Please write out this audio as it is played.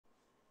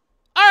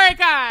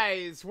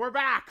guys, we're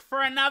back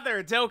for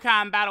another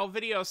Dokkan battle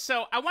video.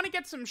 So I want to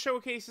get some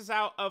showcases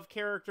out of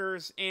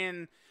characters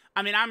in,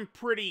 I'm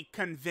pretty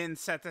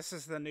convinced that this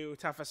is the new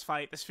toughest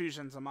fight, this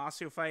Fusion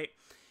ZAMASU fight.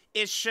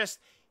 It's just,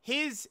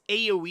 his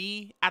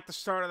AoE at the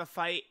start of the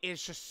fight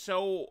is just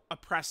so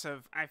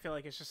oppressive. I feel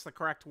like it's just the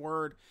correct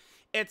word.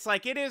 It's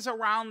like it is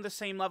around the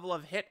same level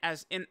of hit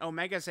as in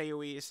Omega's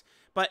AoEs,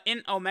 but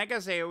in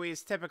Omega's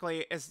AoEs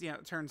typically is,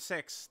 turn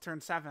 6, turn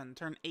 7,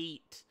 turn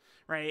 8,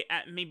 right?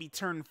 At maybe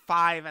turn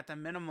 5 at the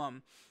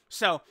minimum.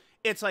 So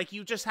it's like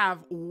you just have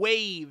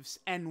waves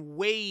and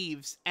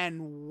waves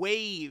and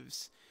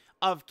waves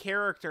of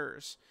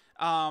characters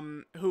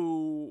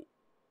who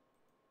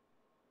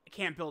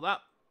can't build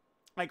up.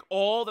 Like,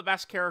 all the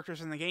best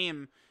characters in the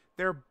game,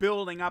 they're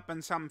building up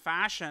in some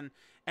fashion,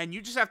 and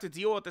you just have to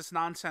deal with this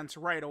nonsense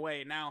right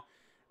away. Now,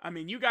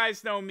 you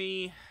guys know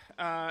me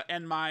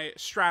and my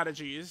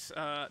strategies,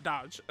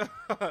 dodge.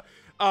 But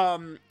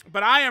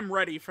I am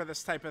ready for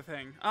this type of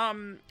thing.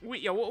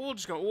 We'll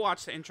just go. We'll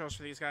watch the intros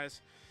for these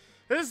guys.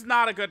 This is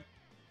not a good...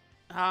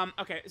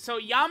 okay, so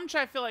Yamcha,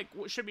 I feel like,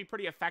 should be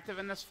pretty effective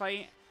in this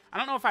fight. I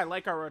don't know if I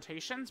like our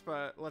rotations,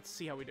 but let's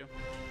see how we do.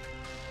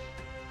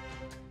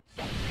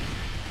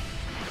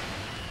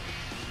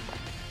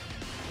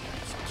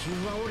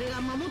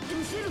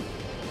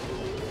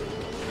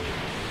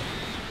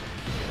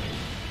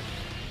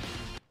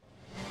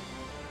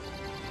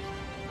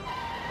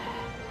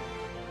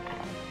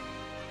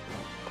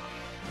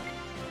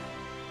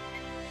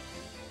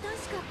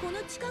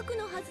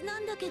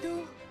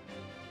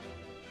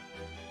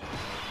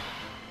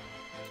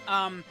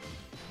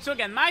 So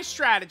again, my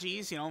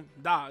strategies,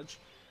 dodge,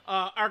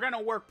 are going to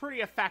work pretty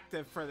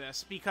effective for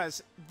this,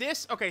 because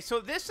this, okay, so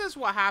this is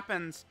what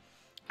happens.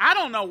 I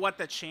don't know what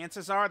the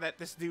chances are that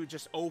this dude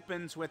just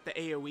opens with the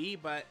AoE,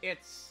 but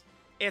it's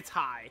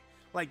high.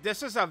 Like,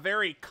 this is a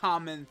very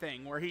common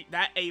thing where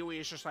that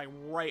AoE is just like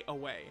right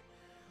away.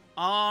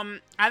 I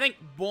think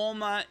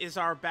Bulma is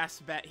our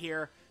best bet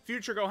here.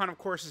 Future Gohan, of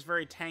course, is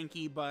very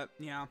tanky, but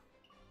yeah,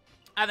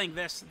 I think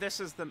this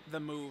is the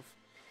move.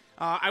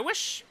 I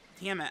wish,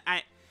 damn it,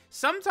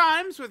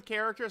 sometimes with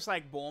characters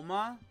like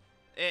Bulma,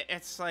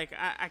 it's like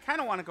I kind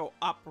of want to go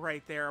up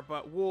right there,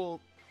 but we'll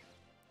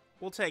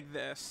take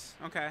this.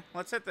 Okay,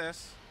 let's hit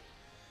this.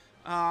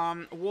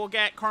 We'll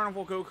get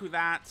Carnival Goku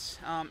that,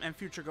 and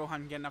Future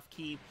Gohan get enough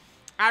ki.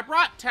 I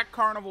brought Tech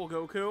Carnival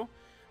Goku,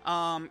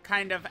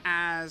 kind of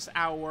as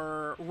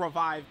our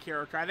revive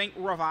character. I think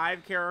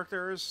revive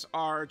characters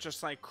are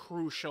just like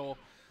crucial.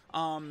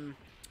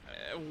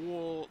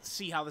 We'll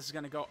see how this is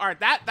gonna go. All right,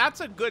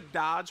 that's a good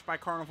dodge by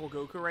Carnival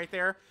Goku right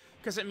there,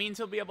 because it means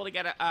he'll be able to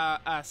get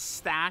a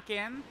stack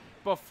in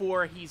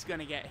before he's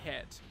gonna get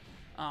hit.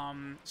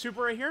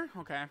 Super right here?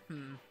 Okay.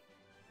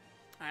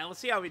 Alright, let's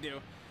see how we do.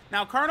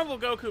 Now, Carnival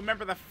Goku,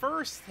 remember, the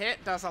first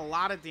hit does a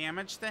lot of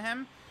damage to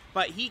him,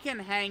 but he can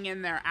hang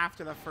in there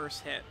after the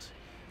first hit.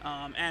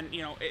 And,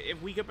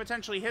 if we could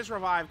potentially, his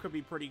revive could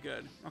be pretty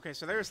good. Okay,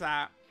 so there's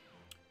that.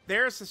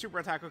 There's the super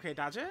attack. Okay,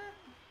 dodge it?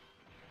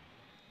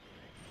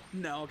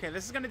 No, okay,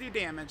 this is going to do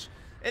damage.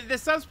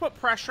 This does put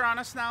pressure on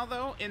us now,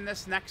 though, in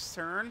this next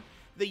turn.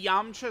 The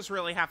Yamchas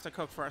really have to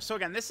cook for us. So,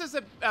 again, this is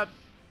a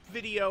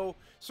video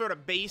sort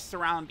of based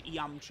around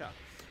Yamcha.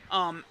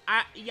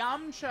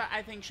 Yamcha,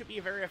 I think, should be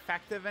very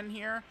effective in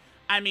here.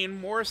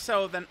 More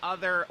so than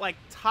other, like,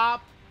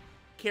 top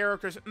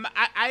characters.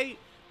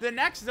 The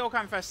next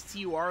DOKKANFEST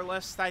TUR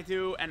list I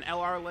do, and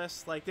LR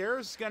list, like,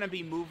 there's gonna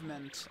be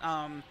movement.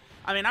 I'm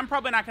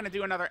probably not gonna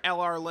do another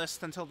LR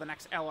list until the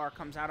next LR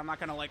comes out. I'm not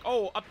gonna, like,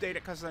 oh, update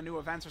it because of the new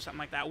events or something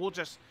like that. We'll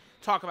just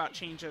talk about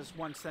changes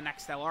once the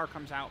next LR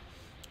comes out.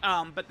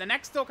 But the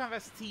next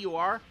DOKKANFEST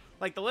TUR,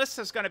 like, the list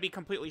is gonna be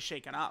completely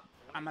shaken up.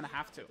 I'm gonna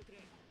have to.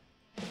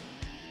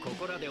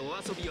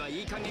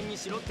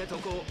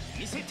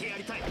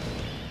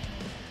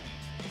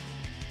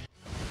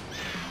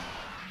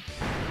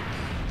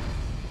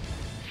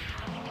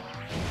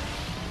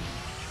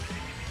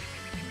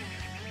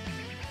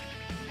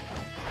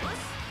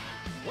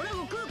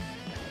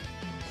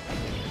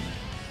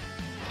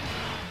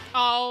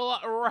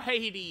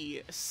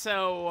 Alrighty,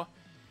 so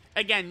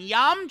again,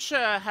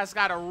 Yamcha has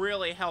got to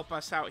really help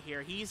us out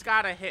here. He's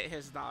got to hit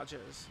his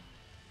dodges.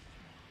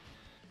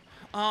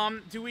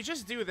 Do we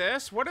just do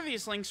this? What are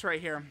these links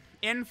right here?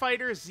 In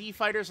Fighters, Z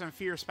Fighters, and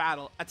Fierce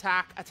Battle.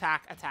 Attack,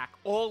 attack, attack.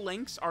 All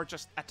links are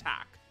just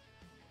attack.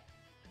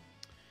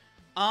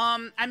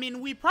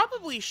 We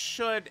probably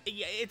should...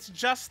 It's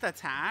just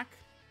attack.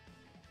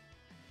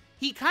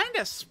 He kind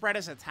of spread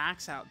his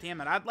attacks out.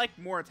 Damn it, I'd like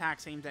more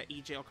attacks aimed at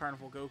EJL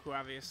Carnival Goku,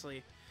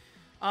 obviously.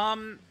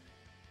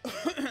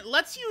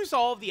 Let's use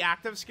all of the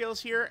active skills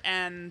here,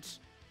 and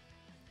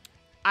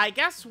I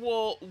guess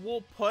we'll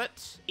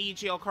put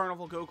EJL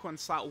Carnival Goku in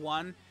slot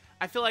 1.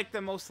 I feel like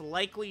the most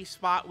likely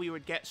spot we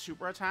would get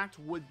super attacked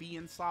would be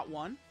in slot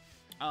 1.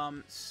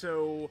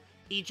 So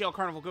EJL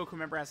Carnival Goku,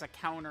 remember, as a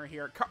counter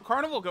here.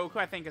 Carnival Goku,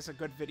 I think, is a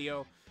good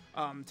video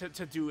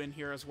to do in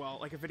here as well.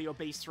 Like a video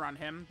based around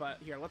him. But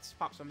here, let's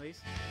pop some of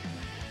these.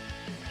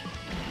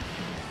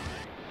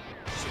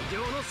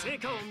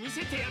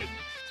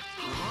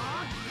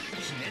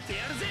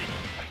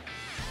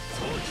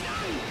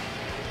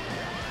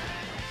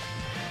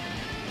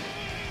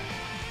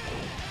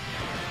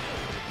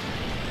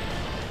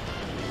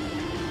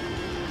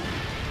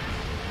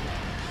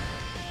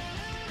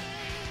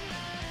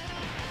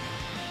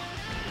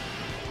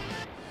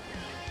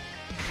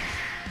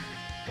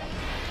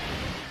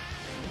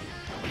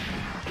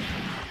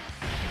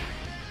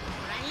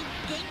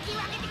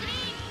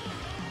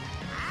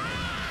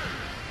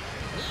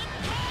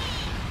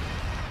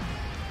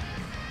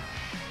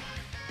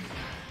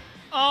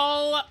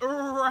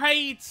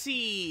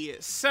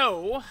 Alrighty,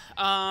 so,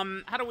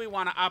 how do we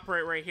want to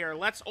operate right here?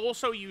 Let's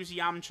also use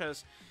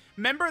Yamcha's.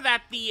 Remember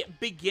that the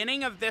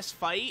beginning of this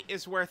fight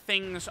is where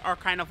things are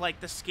kind of, like,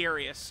 the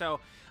scariest, so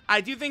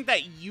I do think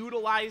that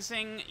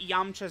utilizing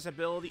Yamcha's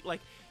ability,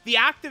 like, the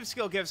active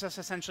skill gives us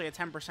essentially a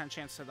 10%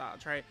 chance to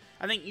dodge, right?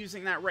 I think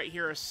using that right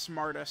here is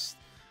smartest.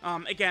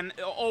 Again,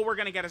 all we're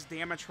going to get is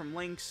damage from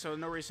links, so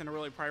no reason to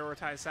really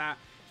prioritize that.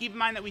 Keep in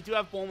mind that we do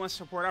have Bulma's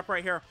support up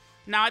right here.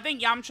 Now, I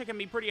think Yamcha can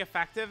be pretty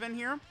effective in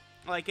here.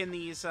 Like, in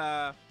these,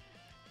 the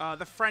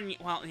friend...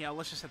 Well, yeah,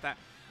 let's just hit that.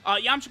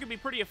 Yamcha can be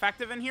pretty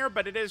effective in here,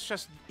 but it is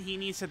just... He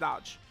needs to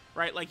dodge,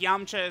 right? Like,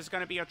 Yamcha is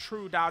going to be a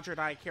true dodge or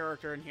die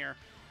character in here.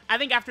 I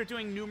think after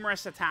doing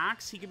numerous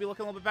attacks, he could be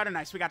looking a little bit better.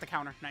 Nice, we got the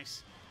counter.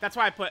 Nice. That's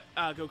why I put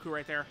Goku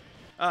right there.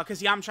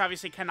 Because Yamcha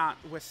obviously cannot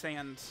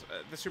withstand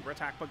the super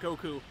attack, but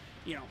Goku,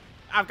 you know...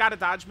 I've got a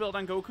dodge build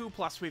on Goku,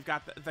 plus we've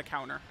got the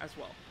counter as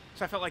well.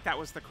 So I felt like that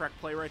was the correct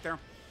play right there.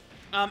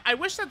 I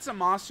wish that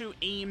ZAMASU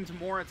aimed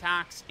more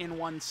attacks in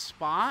one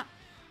spot.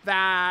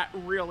 That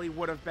really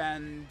would have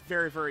been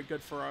very, very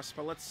good for us.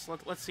 But let's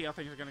see how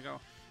things are going to go.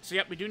 So,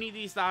 yep, we do need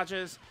these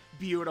dodges.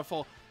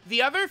 Beautiful.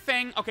 The other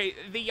thing... Okay,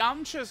 the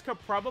Yamchas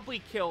could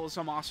probably kill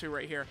ZAMASU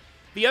right here.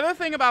 The other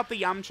thing about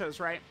the Yamchas,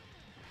 right?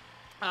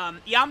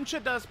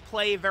 Yamcha does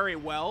play very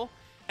well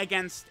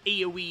against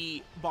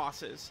AoE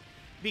bosses.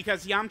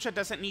 Because Yamcha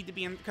doesn't need to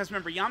be in... Because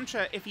remember,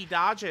 Yamcha, if he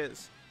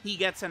dodges, he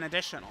gets an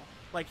additional.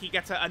 Like, he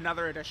gets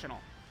another additional.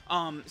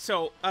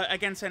 So,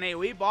 against an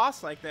AoE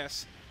boss like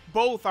this,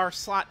 both our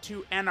slot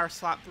 2 and our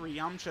slot 3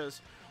 Yamchas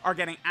are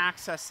getting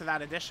access to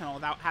that additional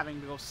without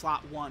having to go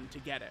slot 1 to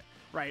get it,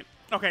 right?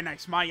 Okay,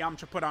 nice. My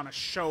Yamcha put on a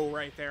show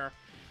right there.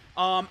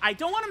 I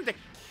don't want him to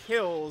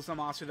kill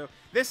Zamasu, though.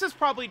 This is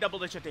probably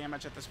double-digit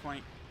damage at this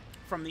point.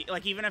 From the...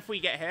 Like, even if we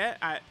get hit...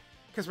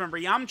 Because remember,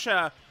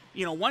 Yamcha,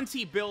 you know, once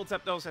he builds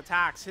up those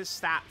attacks, his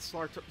stats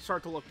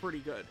start to look pretty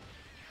good.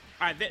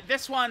 Alright,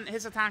 this one,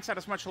 his attack stat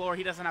is much lower.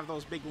 He doesn't have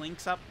those big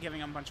links up,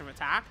 giving him a bunch of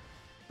attack.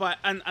 But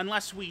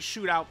unless we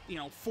shoot out, you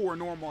know, 4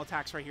 normal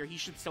attacks right here, he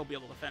should still be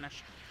able to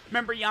finish.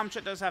 Remember,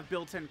 Yamcha does have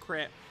built-in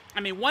crit.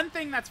 I mean, one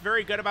thing that's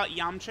very good about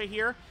Yamcha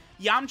here,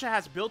 Yamcha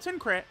has built-in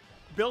crit,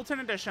 built-in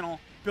additional,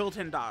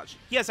 built-in dodge.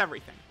 He has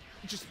everything.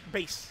 Just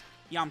base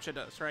Yamcha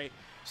does, right?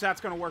 So that's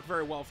going to work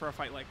very well for a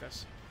fight like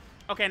this.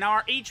 Okay, now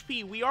our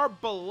HP, we are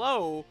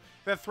below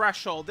the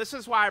threshold. This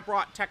is why I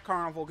brought Tech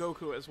Carnival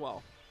Goku as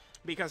well.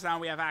 Because now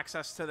we have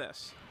access to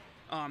this.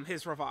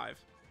 His revive.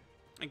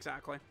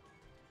 Exactly.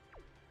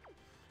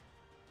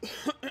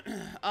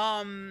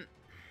 Oh,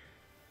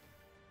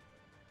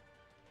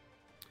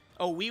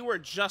 we were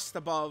just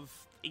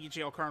above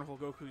EGL Carnival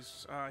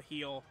Goku's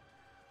heal.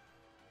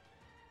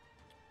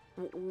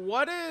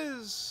 What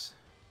is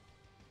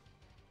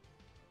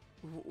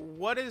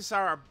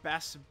our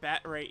best bet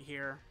right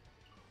here?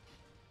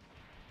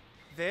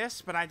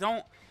 This, but I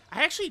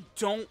actually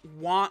don't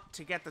want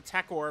to get the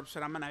tech orbs,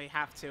 but I'm gonna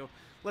have to.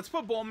 Let's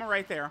put Bulma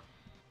right there.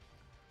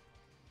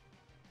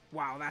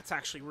 Wow, that's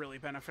actually really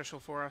beneficial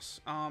for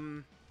us.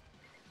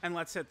 And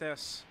let's hit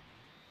this.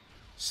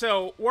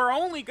 So, we're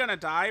only gonna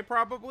die,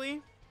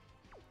 probably,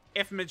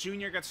 if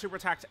Jr. gets super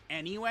attacked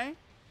anyway.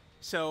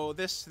 So,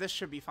 this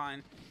should be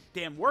fine.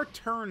 Damn, we're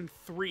turn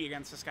 3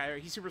 against this guy.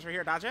 He supers right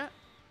here. Dodge it?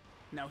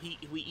 No,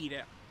 we eat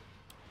it.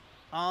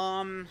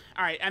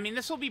 Alright, I mean,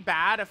 this will be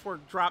bad if we're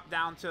dropped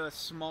down to a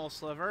small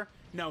sliver.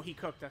 No, he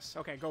cooked us.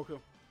 Okay, Goku.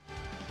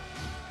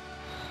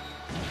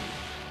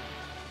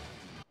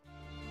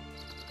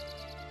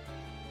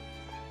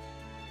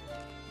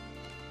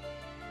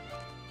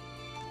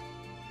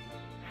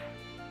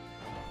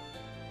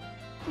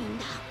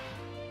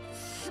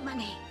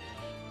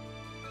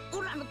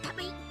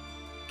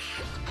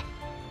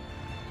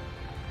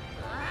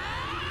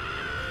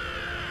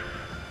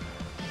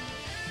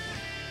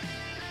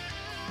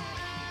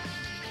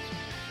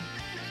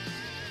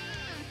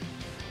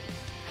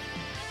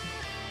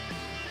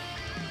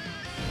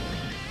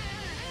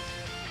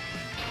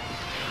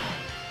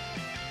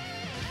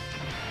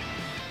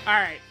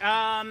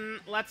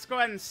 Alright, let's go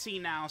ahead and see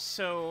now.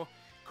 So,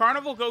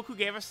 Carnival Goku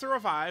gave us the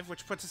revive,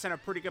 which puts us in a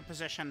pretty good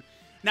position.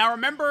 Now,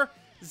 remember,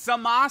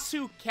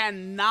 Zamasu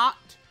cannot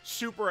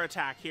super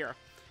attack here.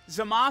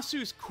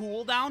 Zamasu's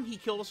cooldown, he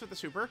killed us with the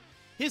super.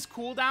 His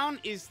cooldown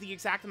is the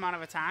exact amount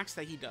of attacks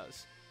that he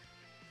does.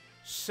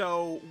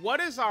 So,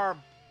 what is our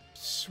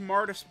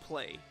smartest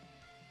play?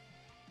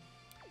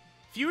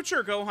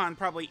 Future Gohan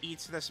probably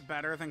eats this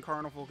better than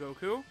Carnival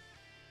Goku.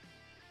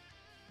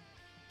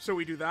 So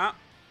we do that.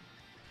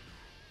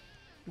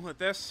 With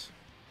this.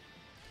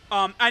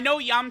 I know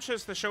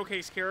Yamcha's the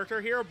showcase character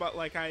here, but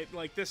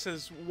like this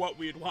is what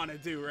we'd want to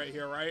do right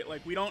here, right?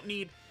 Like we don't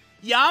need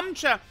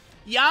Yamcha.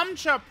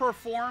 Yamcha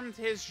performed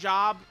his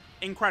job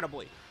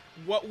incredibly.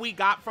 What we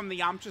got from the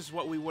Yamcha is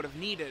what we would have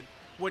needed,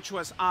 which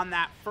was on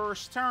that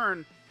first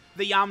turn,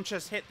 the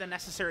Yamchas hit the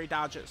necessary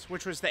dodges,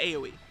 which was the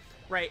AoE,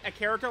 right? A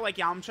character like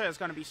Yamcha is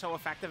going to be so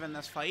effective in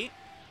this fight.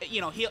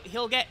 You know,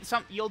 he'll get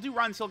some. You'll do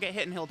runs, he'll get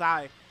hit, and he'll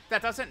die.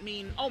 That doesn't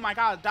mean, oh my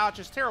god, dodge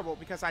is terrible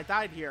because I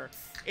died here.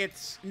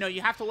 It's, no,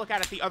 you have to look at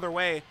it the other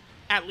way.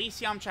 At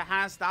least Yamcha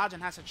has dodge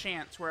and has a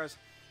chance, whereas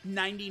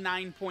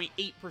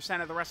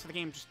 99.8% of the rest of the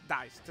game just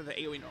dies to the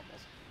AoE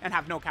normals and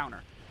have no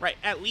counter, right?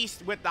 At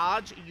least with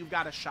dodge, you've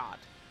got a shot,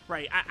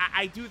 right?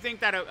 I do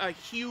think that a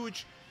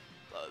huge,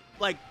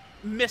 like,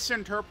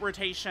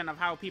 misinterpretation of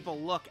how people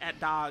look at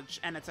dodge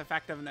and its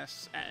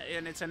effectiveness,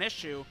 and it's an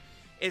issue,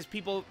 is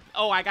people,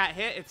 oh, I got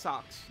hit, it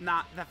sucks.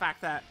 Not the fact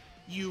that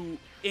you,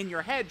 in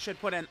your head, should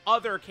put in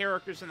other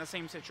characters in the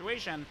same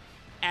situation,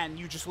 and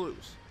you just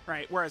lose,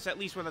 right? Whereas at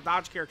least with a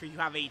dodge character, you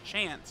have a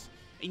chance.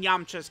 In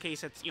Yamcha's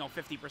case, it's, you know,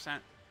 50%.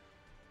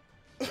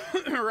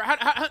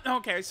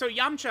 Okay, so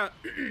Yamcha,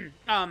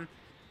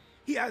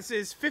 he has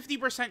his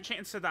 50%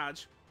 chance to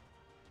dodge.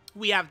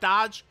 We have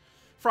dodge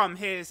from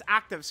his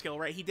active skill,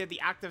 right? He did the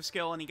active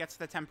skill, and he gets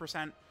the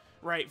 10%,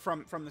 right,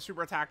 from the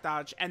super attack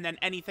dodge, and then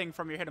anything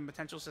from your hidden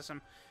potential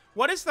system.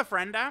 What is the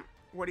friend at?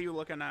 What are you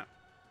looking at?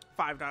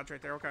 5 dodge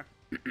right there, okay.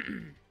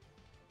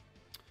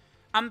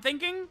 I'm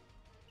thinking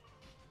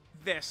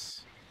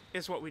this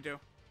is what we do.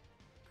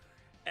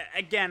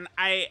 Again,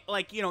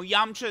 like, you know,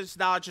 Yamcha's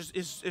dodge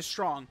is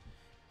strong.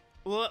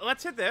 Well,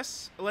 let's hit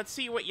this. Let's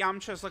see what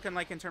Yamcha's looking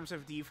like in terms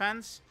of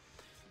defense.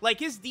 Like,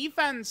 his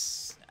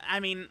defense, I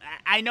mean,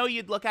 I know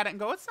you'd look at it and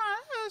go, it's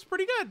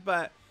pretty good,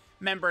 but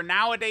remember,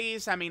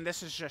 nowadays, I mean,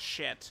 this is just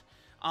shit.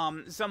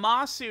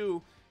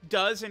 Zamasu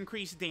does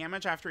increase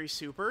damage after he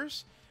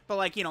supers, but,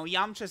 like, you know,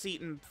 Yamcha's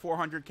eating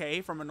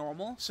 400k from a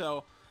normal,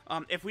 so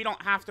if we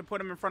don't have to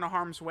put him in front of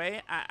harm's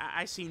way,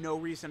 I see no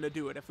reason to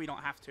do it if we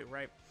don't have to,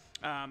 right?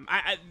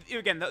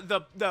 Again,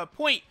 the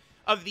point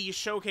of these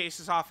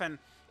showcases often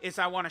is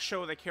I want to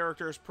show the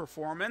character's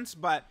performance,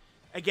 but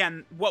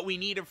again, what we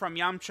needed from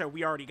Yamcha,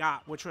 we already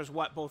got, which was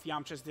what both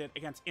Yamchas did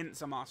against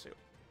ZAMASU.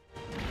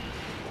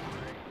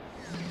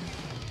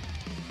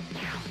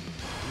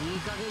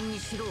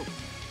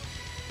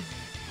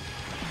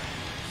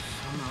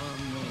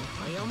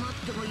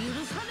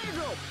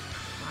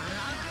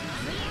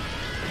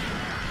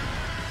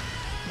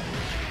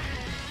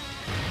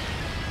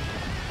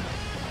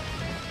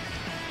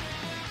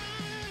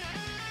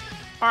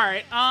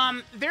 Alright,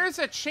 there's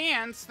a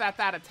chance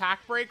that attack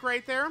break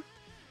right there,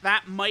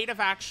 that might have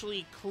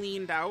actually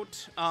cleaned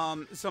out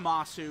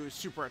Zamasu's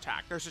super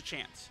attack. There's a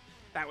chance.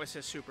 That was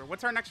his super.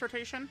 What's our next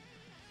rotation?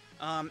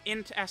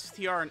 Int,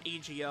 STR, and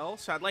AGL.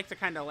 So I'd like to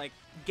kind of, like,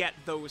 get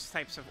those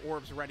types of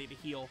orbs ready to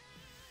heal.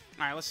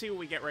 Alright, let's see what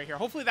we get right here.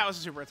 Hopefully that was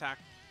a super attack.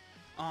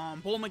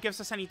 Bulma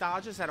gives us any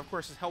dodges. That, of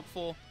course, is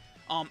helpful.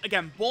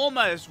 Again,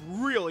 Bulma is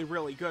really,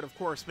 really good, of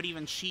course, but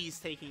even she's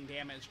taking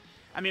damage.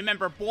 I mean,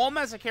 remember,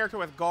 Bulma is a character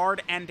with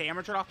guard and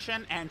damage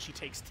reduction, and she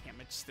takes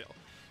damage still.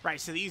 Right,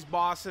 so these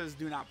bosses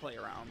do not play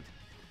around.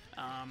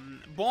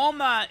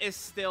 Bulma is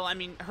still, I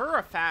mean, her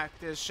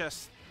effect is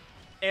just,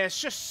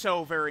 it's just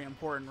so very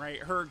important, right?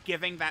 Her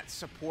giving that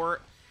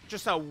support,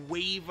 just a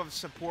wave of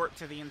support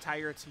to the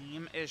entire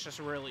team is just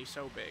really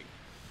so big.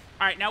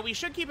 All right, now we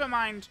should keep in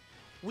mind,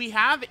 we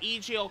have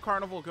AGL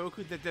Carnival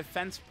Goku, the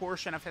defense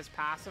portion of his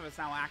passive is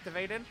now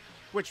activated,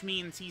 which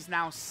means he's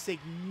now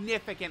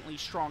significantly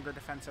stronger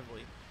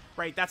defensively,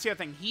 right? That's the other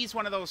thing. He's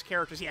one of those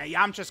characters. Yeah,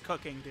 Yamcha's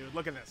cooking, dude.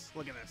 Look at this.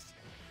 Look at this.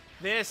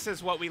 This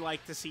is what we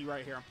like to see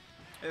right here.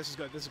 This is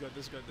good. This is good.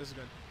 This is good. This is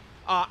good.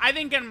 I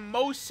think in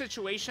most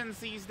situations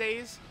these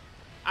days,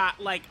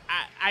 like,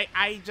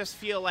 I just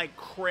feel like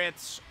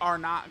crits are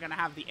not going to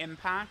have the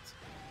impact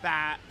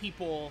that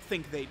people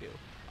think they do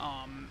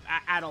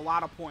at a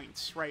lot of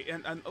points, right?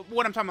 And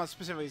what I'm talking about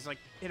specifically is, like,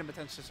 hidden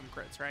potential system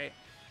crits, right?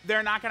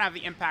 They're not going to have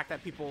the impact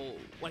that people,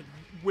 like,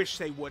 wish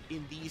they would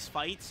in these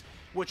fights,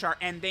 which are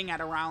ending at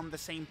around the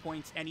same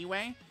points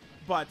anyway.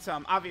 But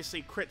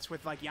obviously crits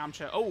with, like,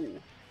 Yamcha. Oh.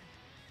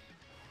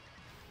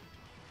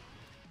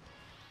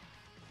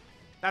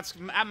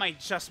 That might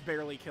just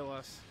barely kill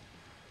us.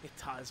 It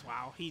does,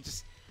 wow. He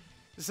just...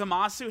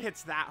 Zamasu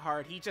hits that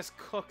hard. He just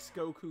cooks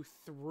Goku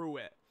through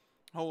it.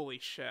 Holy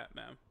shit,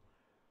 man.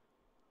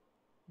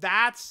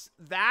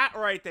 That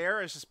right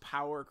there is just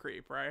power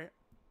creep, right?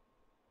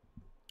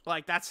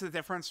 Like, that's the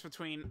difference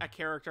between a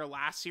character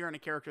last year and a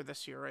character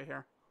this year right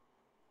here.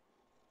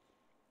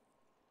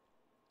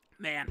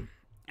 Man,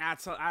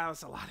 that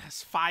was a lot.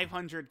 That's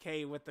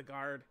 500k with the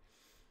guard.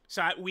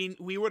 So we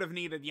would have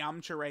needed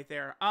Yamcha right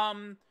there.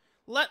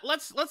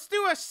 Let's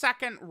do a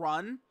second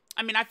run.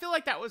 I mean, I feel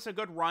like that was a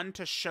good run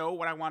to show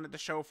what I wanted to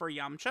show for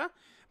Yamcha.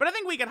 But I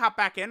think we could hop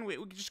back in. We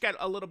could just get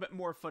a little bit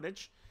more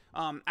footage.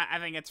 I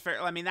think it's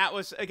fair. I mean, that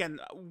was, again,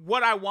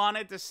 what I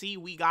wanted to see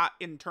we got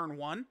in turn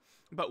 1.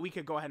 But we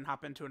could go ahead and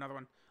hop into another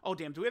one. Oh,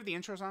 damn. Do we have the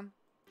intros on?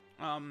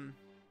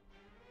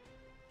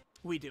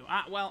 We do.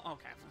 Well,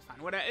 okay, that's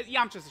fine. What?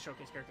 Yamcha's the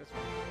showcase character. That's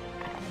fine.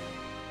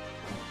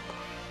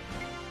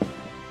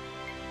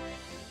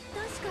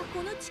 確か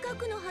この近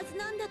くのはず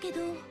なんだけ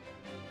ど。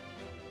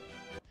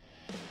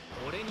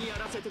俺にや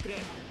らせてくれ。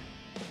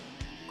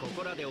こ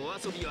こらでお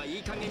遊びはい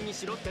い加減に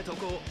しろってと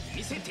こを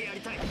見せてや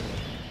りたい。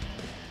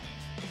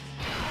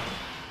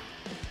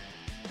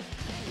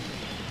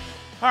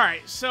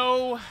Alright,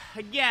 so,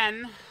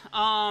 again,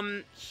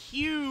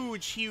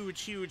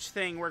 huge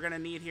thing we're gonna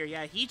need here.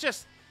 Yeah,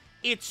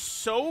 it's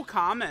so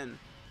common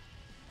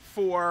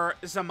for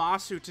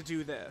Zamasu to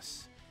do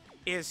this,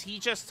 is he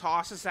just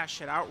tosses that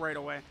shit out right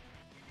away.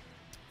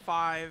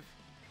 5.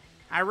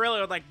 I really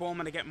would like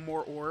Bulma to get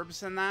more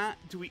orbs than that.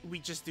 Do we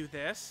just do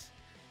this?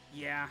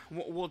 Yeah,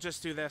 we'll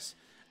just do this.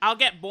 I'll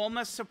get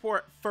Bulma's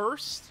support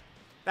first.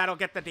 That'll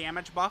get the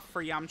damage buff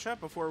for Yamcha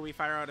before we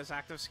fire out his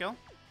active skill.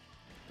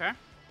 Okay.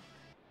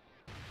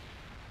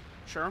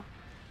 Sure.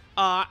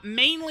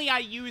 Mainly I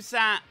use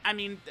that, I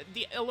mean,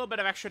 a little bit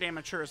of extra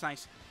damage sure is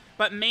nice.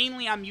 But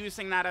mainly I'm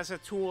using that as a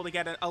tool to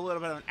get a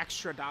little bit of an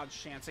extra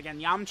dodge chance. Again,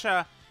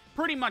 Yamcha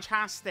pretty much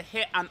has to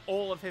hit on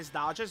all of his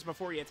dodges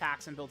before he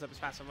attacks and builds up his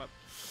passive up.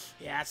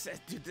 Yeah,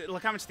 dude,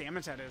 look how much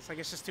damage that is. Like,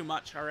 it's just too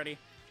much already.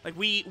 Like,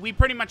 we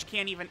pretty much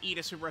can't even eat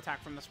a super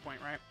attack from this point,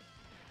 right?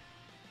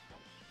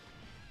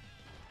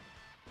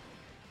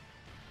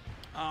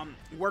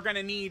 We're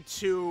gonna need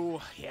to,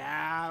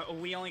 yeah,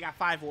 we only got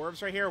 5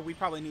 orbs right here. We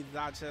probably need to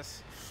dodge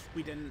this.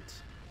 We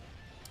didn't.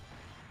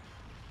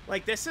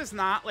 Like, this is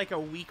not like a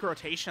weak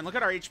rotation. Look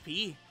at our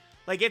HP.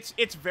 Like,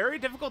 it's very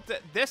difficult to,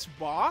 this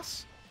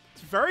boss,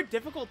 it's very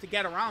difficult to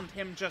get around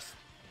him just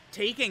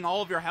taking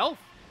all of your health,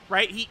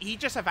 right? He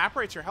just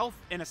evaporates your health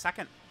in a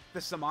second.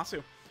 This is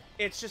Zamasu.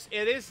 It's just,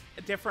 it is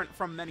different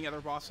from many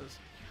other bosses.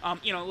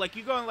 You know, like,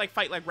 you go and, like,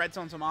 fight, like, Red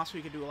Zone Zamasu,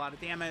 you can do a lot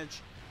of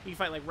damage. You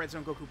fight, like, Red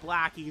Zone Goku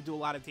Black, you can do a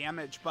lot of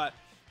damage. But,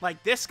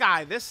 like, this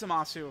guy, this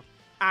Zamasu,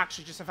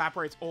 actually just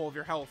evaporates all of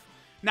your health.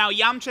 Now,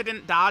 Yamcha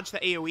didn't dodge the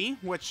AoE,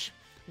 which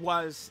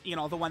was, you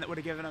know, the one that would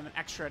have given him an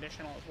extra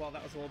additional as well.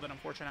 That was a little bit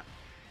unfortunate.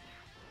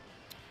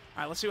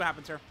 Alright, let's see what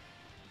happens here.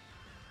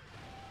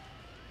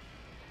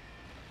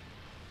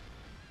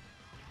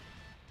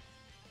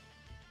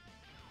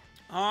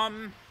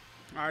 Alright,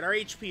 our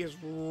HP is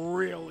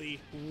really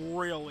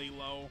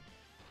low.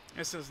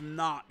 This is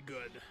not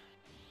good.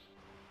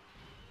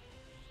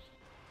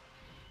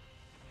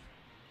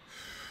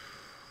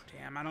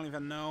 Damn, I don't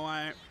even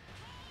know.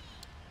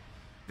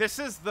 This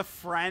is the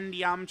friend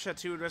Yamcha,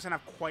 too. It doesn't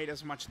have quite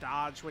as much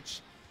dodge, which,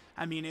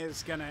 I mean,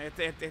 is gonna...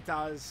 It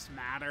does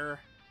matter.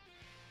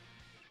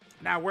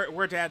 Now,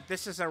 we're dead.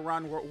 This is a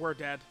run. We're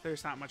dead.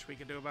 There's not much we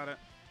can do about it.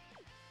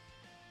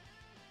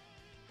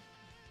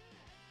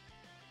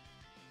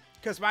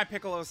 Because my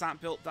Piccolo's not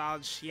built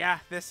dodge. Yeah,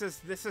 this is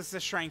the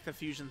strength of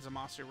Fusion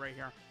Zamasu right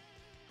here.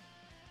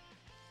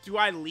 Do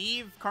I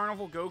leave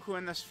Carnival Goku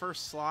in this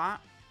first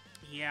slot?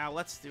 Yeah,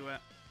 let's do it.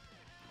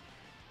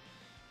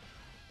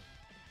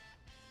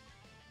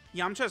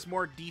 Yamcha has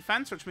more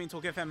defense, which means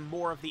we'll give him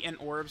more of the int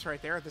orbs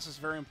right there. This is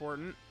very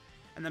important.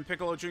 And then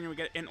Piccolo Jr. we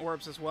get int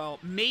orbs as well.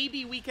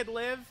 Maybe we could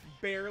live.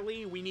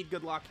 Barely. We need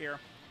good luck here.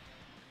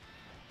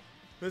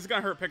 This is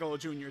going to hurt Piccolo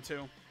Jr.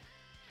 too.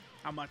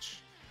 How much?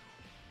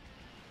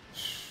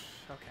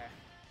 Okay.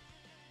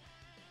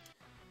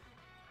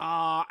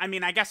 I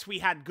mean, I guess we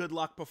had good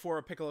luck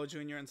before Piccolo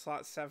Jr. in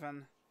slot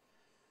 7.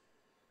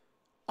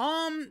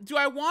 Do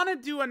I want to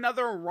do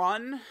another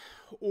run?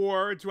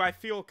 Or do I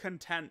feel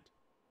content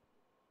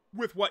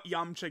with what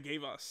Yamcha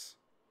gave us?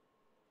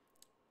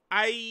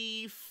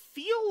 I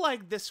feel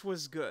like this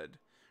was good,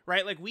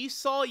 right? Like, we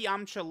saw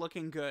Yamcha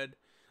looking good.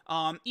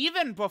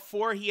 Even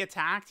before he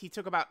attacked, he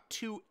took about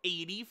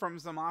 280 from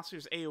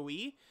Zamasu's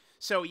AoE.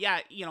 So, yeah,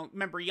 you know,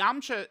 remember,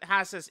 Yamcha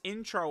has this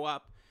intro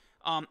up.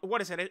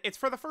 What is it? It's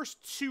for the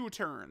first 2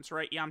 turns,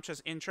 right?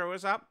 Yamcha's intro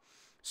is up.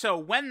 So,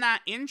 when that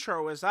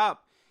intro is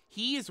up,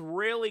 he's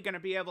really going to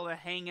be able to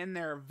hang in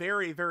there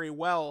very, very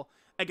well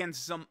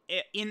against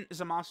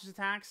Zamasu's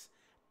attacks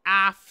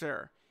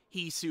after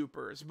he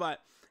supers.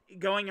 But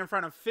going in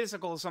front of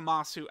physical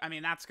Zamasu, I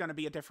mean, that's going to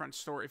be a different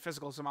story.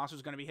 Physical Zamasu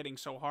is going to be hitting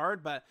so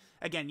hard, but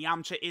again,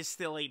 Yamcha is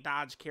still a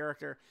dodge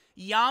character.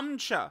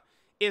 Yamcha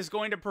is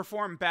going to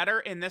perform better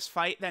in this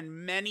fight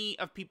than many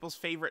of people's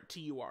favorite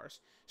TURs.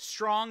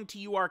 Strong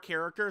TUR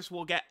characters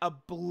will get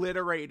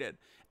obliterated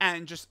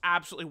and just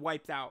absolutely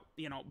wiped out,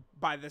 you know,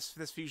 by this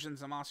Fusion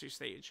Zamasu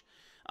stage.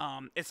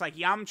 It's like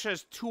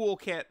Yamcha's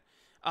toolkit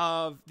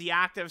of the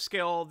active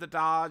skill, the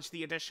dodge,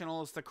 the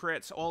additionals, the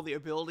crits, all the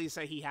abilities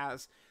that he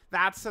has.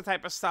 That's the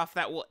type of stuff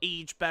that will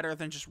age better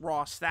than just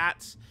raw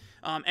stats.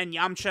 And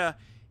Yamcha,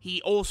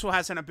 he also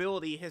has an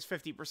ability, his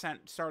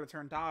 50% start of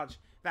turn dodge,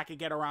 that could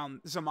get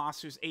around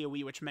Zamasu's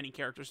AoE, which many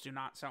characters do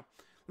not. So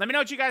let me know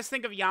what you guys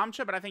think of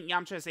Yamcha, but I think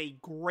Yamcha is a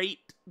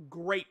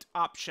great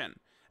option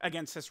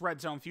against this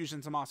Red Zone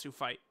Fusion Zamasu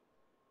fight.